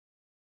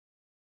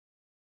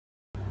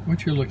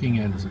What you're looking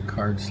at is a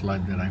card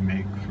sled that I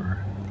make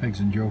for Pegs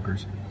and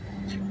Jokers.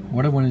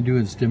 What I want to do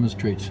is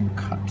demonstrate some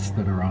cuts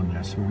that are on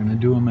this. We're going to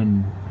do them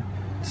in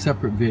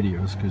separate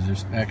videos because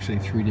there's actually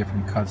 3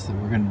 different cuts that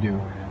we're going to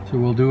do. So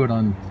we'll do it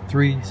on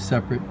 3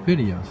 separate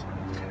videos.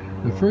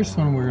 The first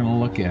one we're going to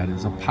look at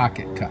is a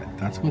pocket cut.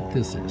 That's what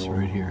this is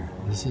right here.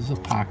 This is a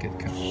pocket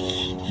cut.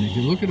 And if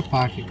you look at a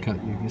pocket cut,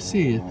 you can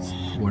see it's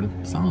what it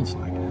sounds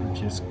like. It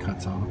just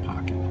cuts out a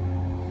pocket.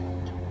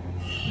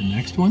 The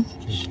next one,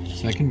 the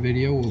second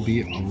video, will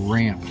be a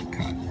ramp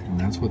cut, and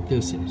that's what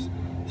this is.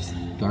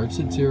 Starts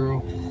at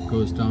 0,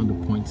 goes down to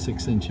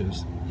 0.6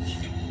 inches,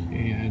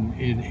 and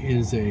it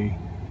is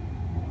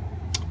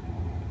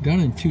done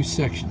in 2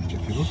 sections.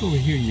 If you look over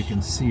here, you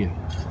can see it.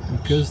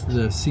 Because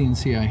the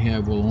CNC I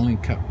have will only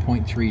cut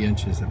 0.3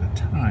 inches at a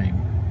time,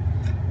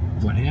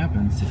 what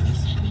happens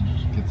is,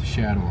 get the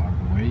shadow out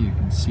of the way, you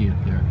can see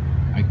it there.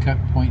 I cut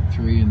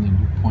 0.3 and then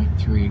do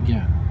 0.3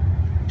 again.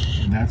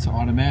 And that's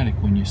automatic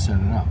when you set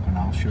it up, and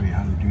I'll show you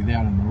how to do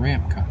that in the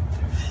ramp cut.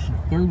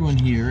 The third one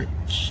here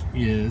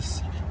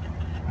is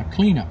a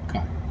cleanup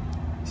cut.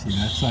 See,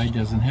 that side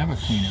doesn't have a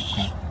cleanup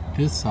cut.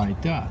 This side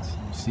does.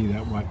 See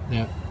that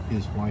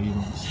is why you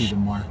don't see the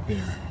mark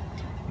there.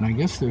 And I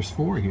guess there's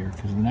 4 here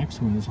because the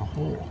next one is a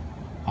hole.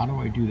 How do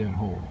I do that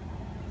hole?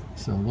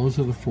 So those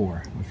are the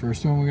 4. The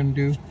first one we're going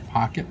to do,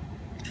 pocket,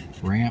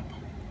 ramp,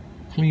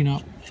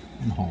 cleanup,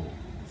 and hole.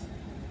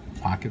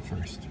 Pocket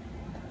first.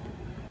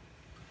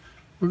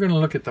 We're going to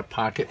look at the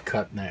pocket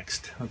cut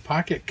next. The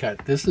pocket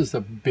cut, this is a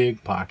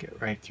big pocket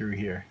right through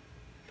here.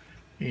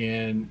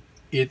 And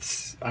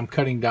I'm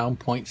cutting down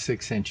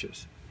 0.6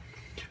 inches.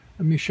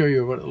 Let me show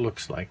you what it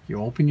looks like. You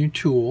open your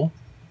tool.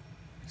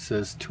 It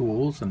says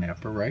Tools in the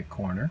upper right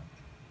corner.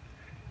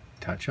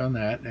 Touch on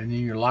that, and then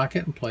you lock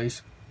it in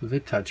place with a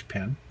touch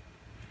pen.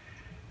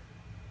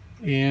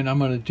 And I'm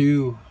going to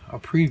do a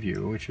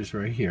preview, which is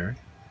right here.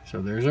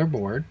 So there's our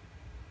board.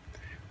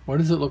 What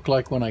does it look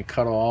like when I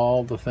cut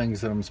all the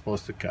things that I'm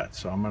supposed to cut?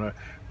 So I'm going to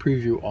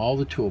preview all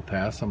the tool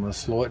paths. I'm going to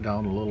slow it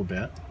down a little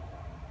bit.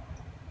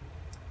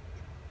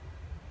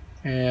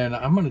 And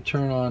I'm going to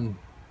turn on,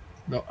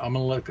 I'm going to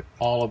look at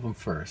all of them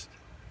first.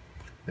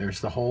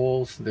 There's the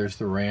holes, there's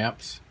the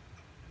ramps.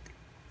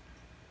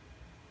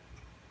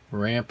 The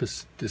ramp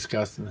is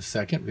discussed in the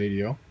second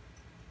video.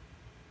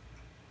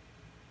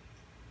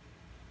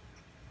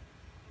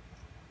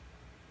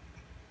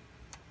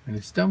 And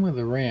it's done with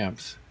the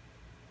ramps.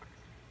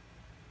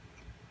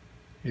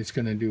 It's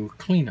going to do a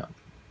cleanup.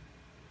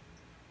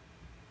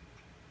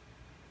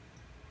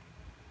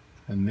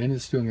 And then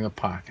it's doing the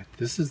pocket.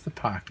 This is the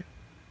pocket.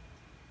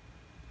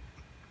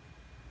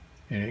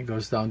 And it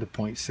goes down to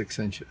 0.6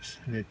 inches.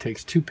 And it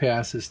takes 2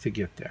 passes to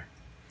get there.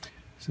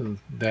 So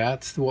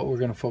that's what we're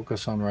going to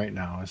focus on right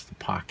now, is the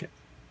pocket.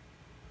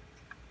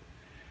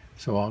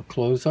 So I'll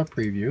close our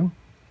preview.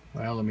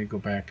 Well, let me go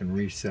back and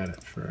reset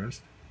it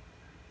first.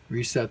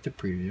 Reset the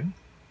preview.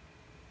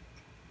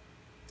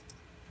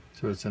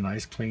 So it's a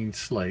nice clean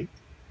slate.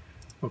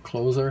 We'll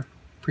close our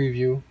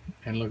preview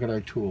and look at our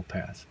tool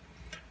paths.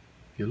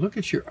 If you look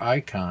at your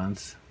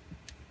icons,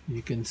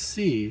 you can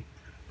see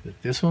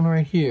that this one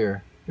right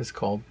here is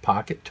called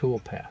Pocket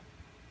ToolPath.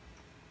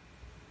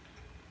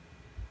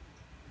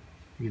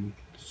 You can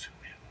zoom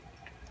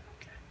in.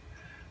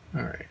 Okay.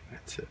 Alright,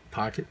 that's it.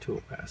 Pocket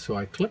ToolPath. So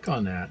I click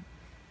on that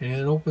and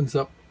it opens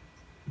up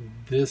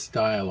this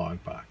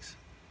dialog box.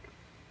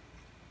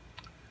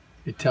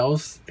 It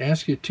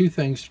asks you 2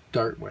 things to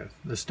start with.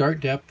 The start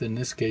depth in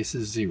this case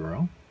is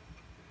 0,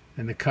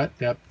 and the cut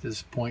depth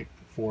is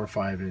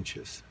 0.45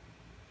 inches.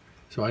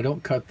 So I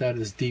don't cut that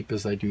as deep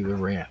as I do the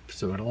ramp,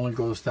 so it only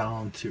goes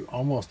down to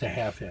almost a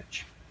 1/2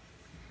 inch.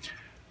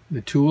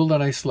 The tool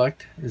that I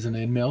select is an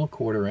end mill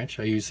 1/4 inch.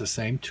 I use the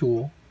same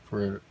tool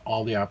for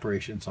all the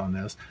operations on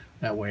this.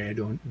 That way I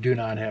do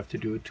not have to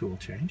do a tool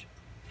change.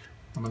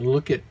 I'm going to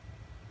look at,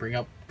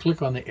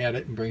 click on the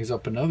edit, and brings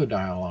up another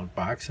dialog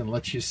box and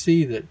lets you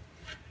see that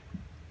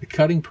the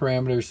cutting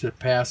parameters, the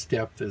pass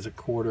depth is a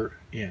 1/4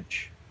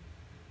 inch,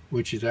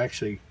 which is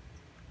actually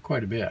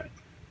quite a bit.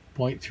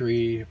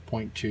 0.3,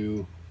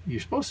 0.2.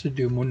 You're supposed to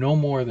do no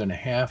more than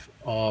 1/2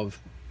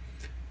 of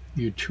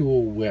your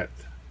tool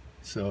width.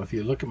 So if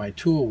you look at my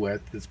tool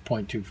width, it's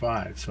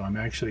 0.25. So I'm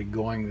actually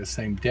going the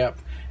same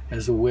depth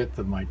as the width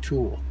of my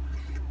tool,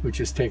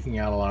 which is taking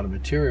out a lot of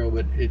material,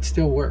 but it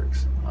still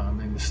works.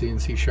 And the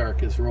CNC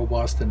Shark is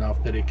robust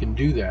enough that it can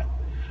do that.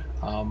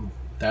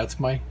 That's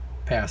my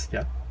pass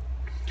depth.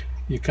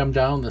 You come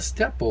down the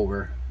step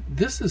over.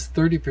 This is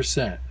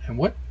 30%, and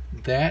what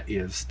that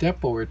is,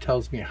 step over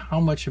tells me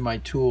how much of my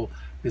tool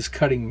is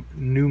cutting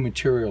new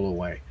material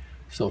away.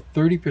 So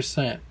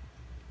 30%,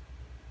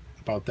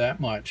 about that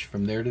much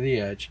from there to the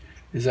edge,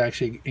 is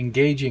actually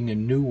engaging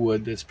in new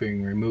wood that's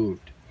being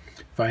removed.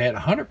 If I had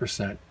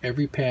 100%,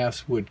 every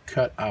pass would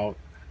cut out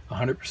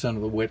 100%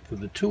 of the width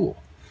of the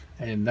tool,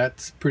 and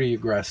that's pretty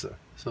aggressive.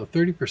 So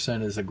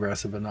 30% is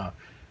aggressive enough.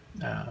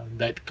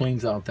 That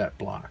cleans out that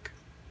block.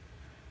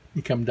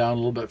 You come down a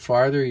little bit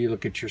farther, you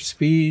look at your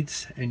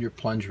speeds and your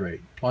plunge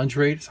rate. Plunge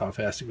rate is how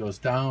fast it goes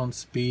down.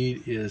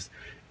 Speed is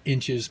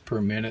inches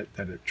per minute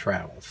that it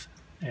travels.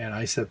 And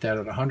I set that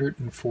at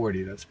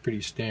 140. That's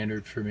pretty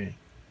standard for me.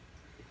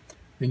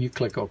 Then you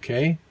click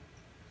OK,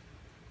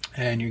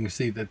 and you can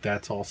see that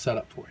that's all set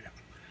up for you.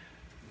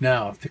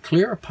 Now, to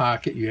clear a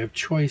pocket, you have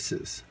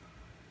choices.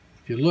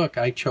 If you look,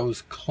 I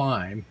chose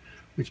Climb,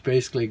 which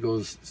basically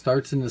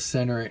starts in the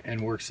center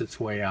and works its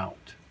way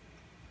out.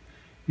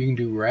 You can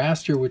do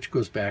Raster, which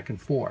goes back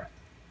and forth.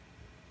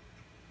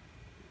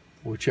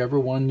 Whichever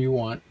one you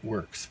want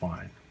works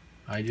fine.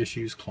 I just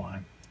use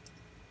Climb.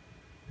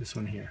 This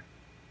one here.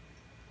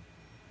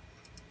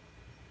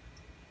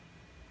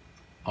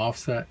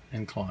 Offset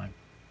and Climb.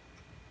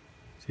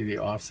 See the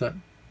offset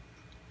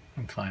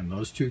and Climb.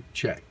 Those two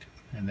checked.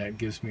 And that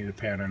gives me the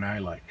pattern I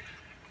like.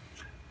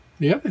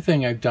 The other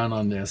thing I've done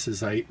on this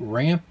is I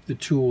ramp the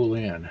tool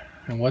in.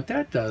 And what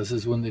that does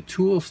is when the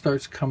tool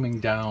starts coming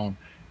down,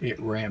 it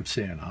ramps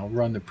in. I'll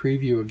run the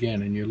preview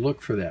again, and you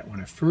look for that. When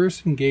it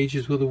first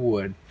engages with the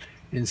wood,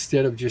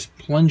 instead of just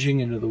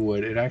plunging into the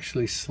wood, it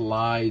actually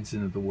slides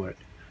into the wood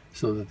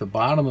so that the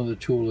bottom of the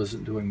tool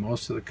isn't doing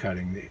most of the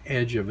cutting. The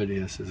edge of it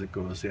is as it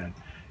goes in.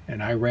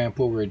 And I ramp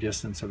over a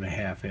distance of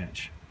 1/2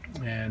 inch.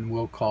 And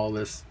we'll call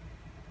this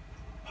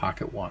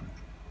pocket 1.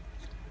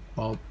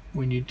 Well,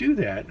 when you do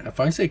that, if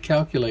I say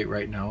calculate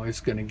right now,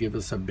 it's going to give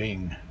us a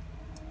bing.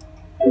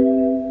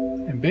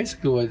 And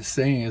basically what it's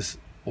saying is,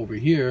 over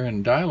here in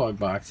the dialog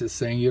box, it's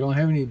saying you don't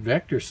have any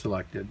vectors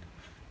selected.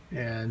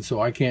 And so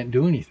I can't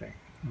do anything.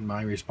 And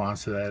my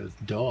response to that is,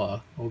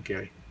 duh,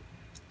 okay.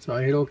 So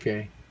I hit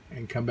OK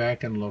and come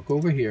back and look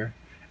over here.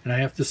 And I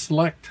have to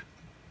select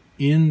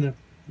in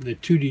the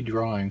 2D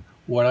drawing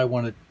what I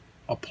want to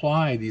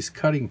apply these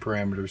cutting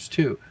parameters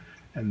to.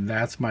 And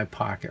that's my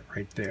pocket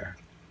right there.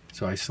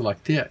 So I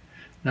select it.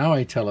 Now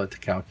I tell it to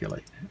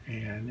calculate,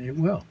 and it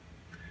will.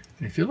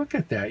 And if you look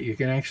at that, you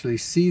can actually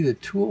see the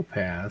tool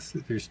paths.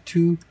 There's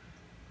 2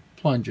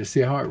 plunges.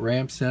 See how it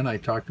ramps in? I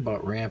talked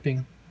about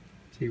ramping.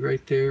 See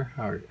right there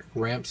how it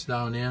ramps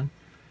down in,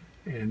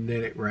 and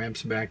then it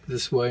ramps back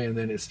this way, and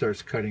then it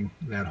starts cutting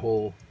that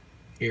whole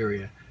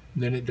area.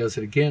 And then it does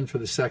it again for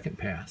the second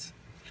pass.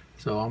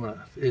 So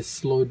it's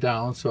slowed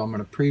down, so I'm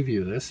going to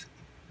preview this,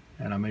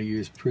 and I'm going to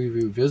use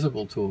Preview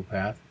Visible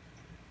Toolpath.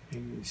 You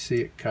can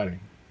see it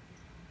cutting.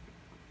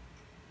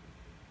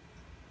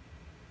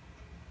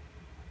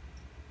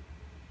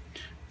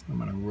 I'm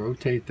going to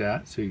rotate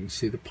that so you can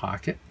see the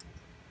pocket.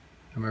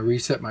 I'm going to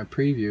reset my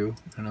preview,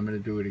 and I'm going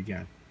to do it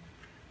again.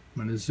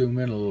 I'm going to zoom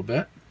in a little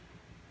bit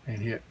and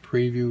hit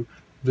Preview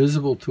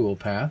Visible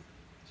Toolpath.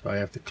 So I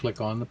have to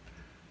click on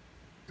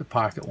the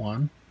pocket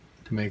one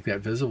to make that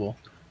visible,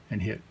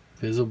 and hit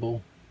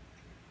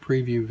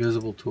Preview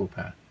Visible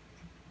Toolpath.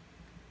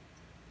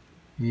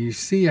 You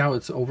see how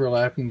it's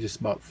overlapping just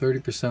about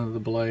 30% of the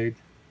blade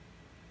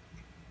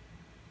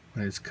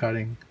when it's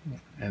cutting,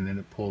 and then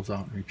it pulls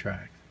out and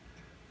retracts.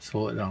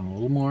 Slow it down a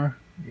little more.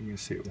 You can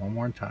see it one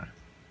more time.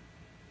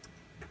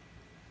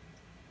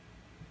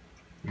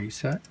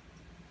 Reset.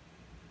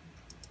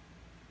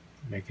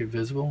 Make it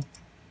visible.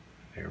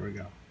 There we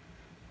go.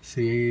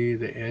 See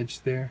the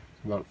edge there?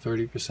 It's about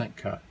 30%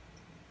 cut.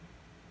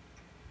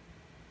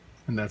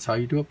 And that's how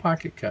you do a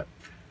pocket cut.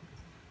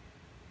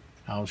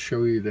 I'll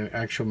show you the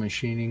actual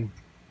machining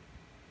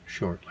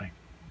shortly.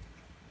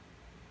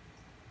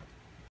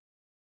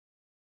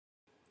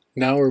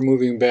 Now we're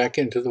moving back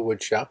into the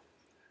wood shop,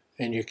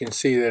 and you can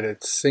see that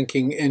it's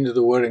sinking into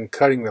the wood and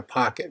cutting the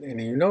pocket. And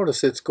you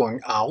notice it's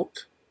going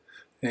out,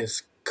 and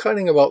it's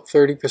cutting about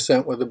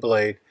 30% with the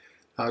blade.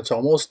 Now it's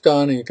almost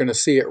done, and you're going to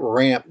see it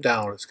ramp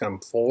down. It's going to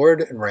come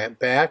forward and ramp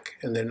back,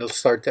 and then it'll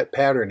start that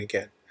pattern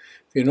again.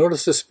 If you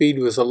notice, the speed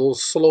was a little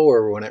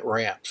slower when it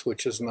ramps,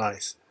 which is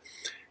nice.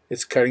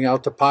 It's cutting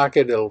out the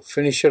pocket, it'll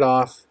finish it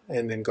off,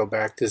 and then go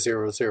back to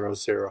 0, 0,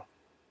 0.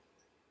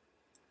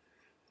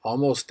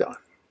 Almost done.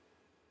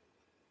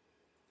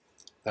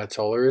 That's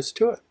all there is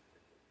to it.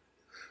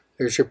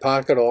 There's your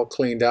pocket all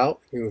cleaned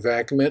out. You can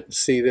vacuum it and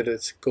see that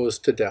it goes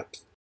to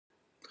depth.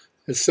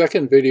 The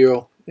second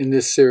video in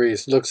this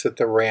series looks at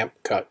the ramp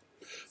cut.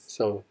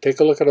 So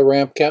take a look at a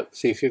ramp cut,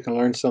 see if you can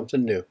learn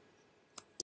something new.